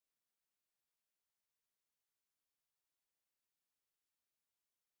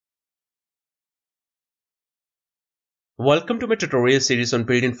Welcome to my tutorial series on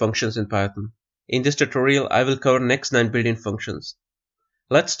built-in functions in Python. In this tutorial, I will cover next 9 built-in functions.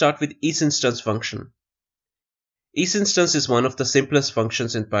 Let's start with isinstance function. Isinstance is one of the simplest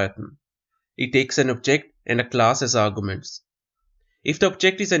functions in Python. It takes an object and a class as arguments. If the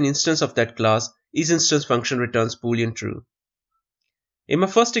object is an instance of that class, isinstance function returns boolean true. In my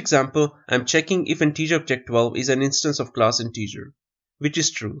first example, I am checking if integer object 12 is an instance of class integer, which is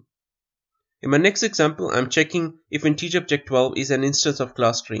true. In my next example, I am checking if integer object 12 is an instance of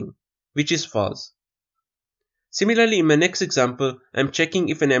class string, which is false. Similarly, in my next example, I am checking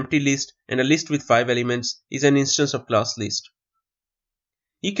if an empty list and a list with 5 elements is an instance of class list.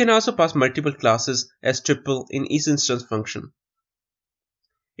 You can also pass multiple classes as tuple in isinstance function.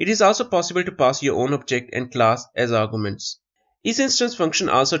 It is also possible to pass your own object and class as arguments. Isinstance function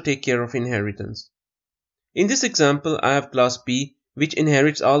also take care of inheritance. In this example, I have class B, which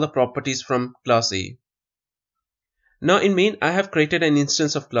inherits all the properties from class A. Now in main, I have created an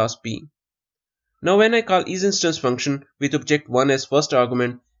instance of class B. Now when I call isinstance function with object 1 as first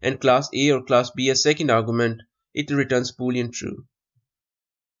argument and class A or class B as second argument, it returns boolean true.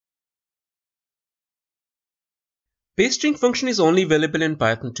 Basestring function is only available in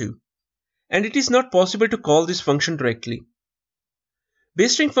Python 2, and it is not possible to call this function directly.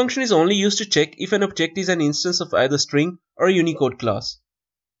 Basestring function is only used to check if an object is an instance of either string or a Unicode class.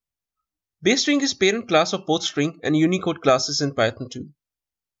 Basestring is parent class of both string and Unicode classes in Python 2.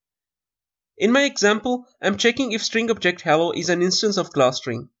 In my example, I am checking if string object hello is an instance of class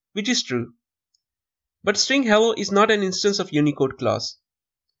string, which is true. But string hello is not an instance of Unicode class.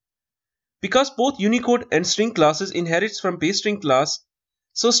 Because both Unicode and string classes inherits from basestring class,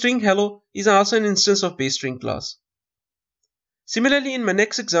 so string hello is also an instance of basestring class. Similarly, in my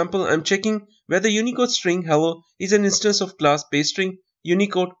next example, I am checking whether Unicode string hello is an instance of class basestring,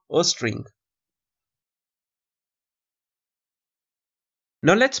 Unicode, or string.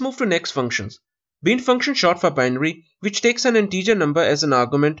 Now let's move to next functions. Bin function, short for binary, which takes an integer number as an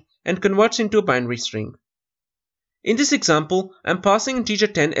argument and converts into a binary string. In this example, I am passing integer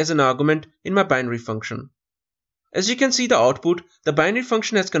 10 as an argument in my binary function. As you can see the output, the binary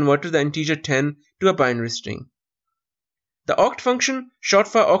function has converted the integer 10 to a binary string. The oct function, short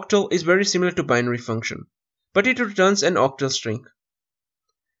for octal, is very similar to binary function, but it returns an octal string.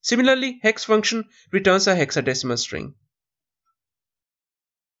 Similarly, hex function returns a hexadecimal string.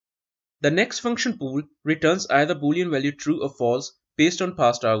 The next function bool returns either boolean value true or false based on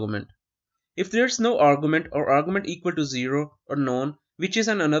passed argument. If there is no argument or argument equal to 0 or none, which is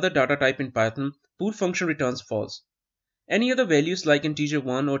another data type in Python, bool function returns false. Any other values like integer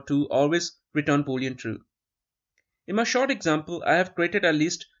 1 or 2 always return boolean true. In my short example, I have created a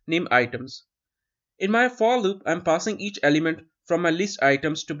list named items. In my for loop, I am passing each element from my list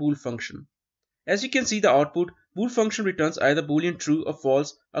items to bool function. As you can see the output, bool function returns either boolean true or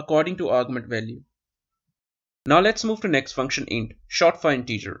false according to argument value. Now let's move to next function int, short for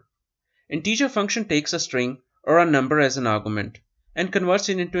integer. Integer function takes a string or a number as an argument and converts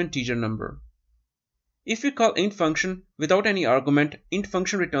it into integer number. If you call int function without any argument, int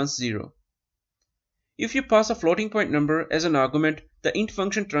function returns 0. If you pass a floating point number as an argument, the int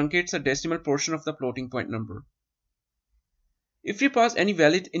function truncates a decimal portion of the floating point number. If you pass any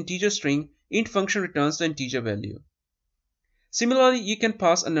valid integer string, int function returns the integer value. Similarly, you can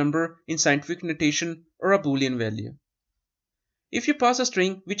pass a number in scientific notation or a boolean value. If you pass a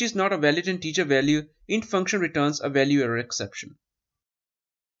string which is not a valid integer value, int function returns a value error exception.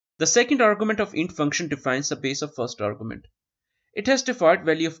 The second argument of int function defines the base of first argument. It has default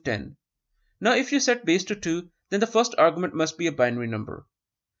value of 10. Now if you set base to 2, then the first argument must be a binary number.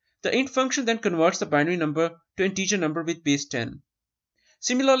 The int function then converts the binary number to integer number with base 10.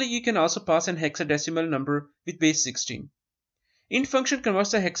 Similarly, you can also pass an hexadecimal number with base 16. Int function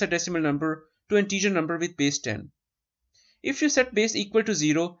converts the hexadecimal number to integer number with base 10. If you set base equal to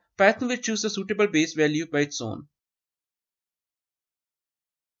 0, Python will choose a suitable base value by its own.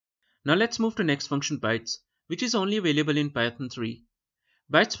 Now let's move to next function bytes, which is only available in Python 3.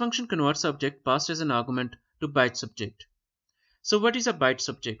 Bytes function converts the object passed as an argument to bytes object. So what is a bytes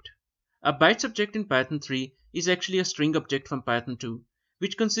object? A bytes object in Python 3 is actually a string object from Python 2,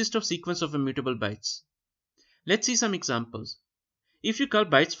 which consists of sequence of immutable bytes. Let's see some examples. If you call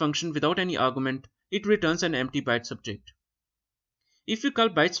bytes function without any argument, it returns an empty bytes object. If you call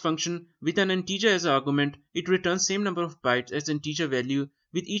bytes function with an integer as an argument, it returns same number of bytes as integer value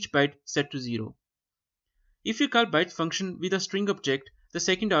with each byte set to 0. If you call bytes function with a string object, the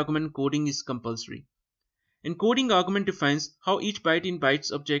second argument encoding is compulsory. Encoding argument defines how each byte in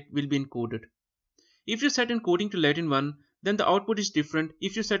bytes object will be encoded. If you set encoding to Latin 1, then the output is different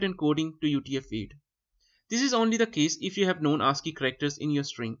if you set encoding to UTF-8. This is only the case if you have known ASCII characters in your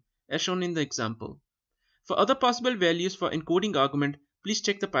string, as shown in the example. For other possible values for encoding argument, please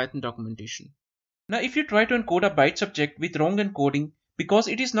check the Python documentation. Now if you try to encode a bytes object with wrong encoding, because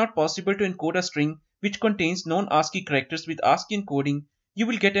it is not possible to encode a string which contains non-ASCII characters with ASCII encoding, you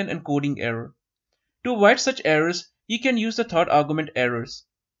will get an encoding error. To avoid such errors, you can use the third argument errors.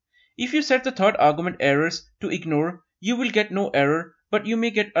 If you set the third argument errors to ignore, you will get no error, but you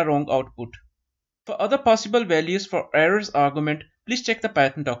may get a wrong output. For other possible values for errors argument, please check the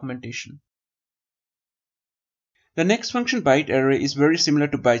Python documentation. The next function bytearray is very similar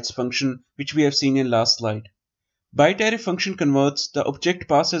to bytes function which we have seen in last slide. Bytearray function converts the object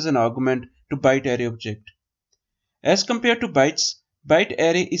passed as an argument to bytearray object. As compared to bytes,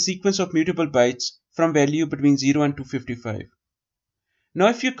 bytearray is sequence of mutable bytes from value between 0 and 255. Now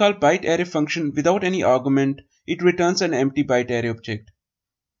if you call bytearray function without any argument, it returns an empty bytearray object.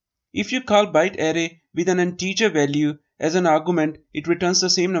 If you call bytearray with an integer value as an argument, it returns the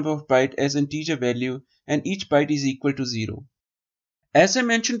same number of bytes as integer value and each byte is equal to 0. As I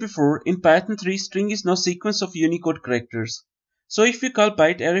mentioned before, in Python 3 string is now sequence of Unicode characters. So if you call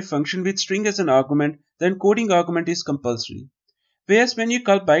bytearray function with string as an argument, the encoding argument is compulsory. Whereas when you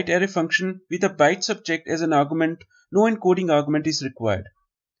call bytearray function with a bytes object as an argument, no encoding argument is required.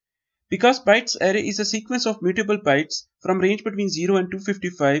 Because bytes array is a sequence of mutable bytes from range between 0 and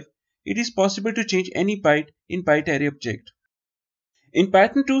 255, it is possible to change any byte in bytearray object. In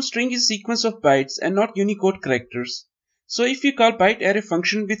Python 2, string is a sequence of bytes and not Unicode characters. So if you call bytearray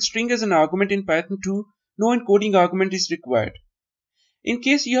function with string as an argument in Python 2, no encoding argument is required. In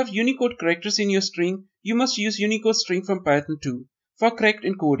case you have Unicode characters in your string, you must use Unicode string from Python 2 for correct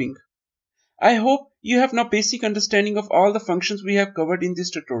encoding. I hope you have now basic understanding of all the functions we have covered in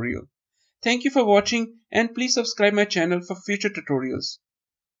this tutorial. Thank you for watching and please subscribe my channel for future tutorials.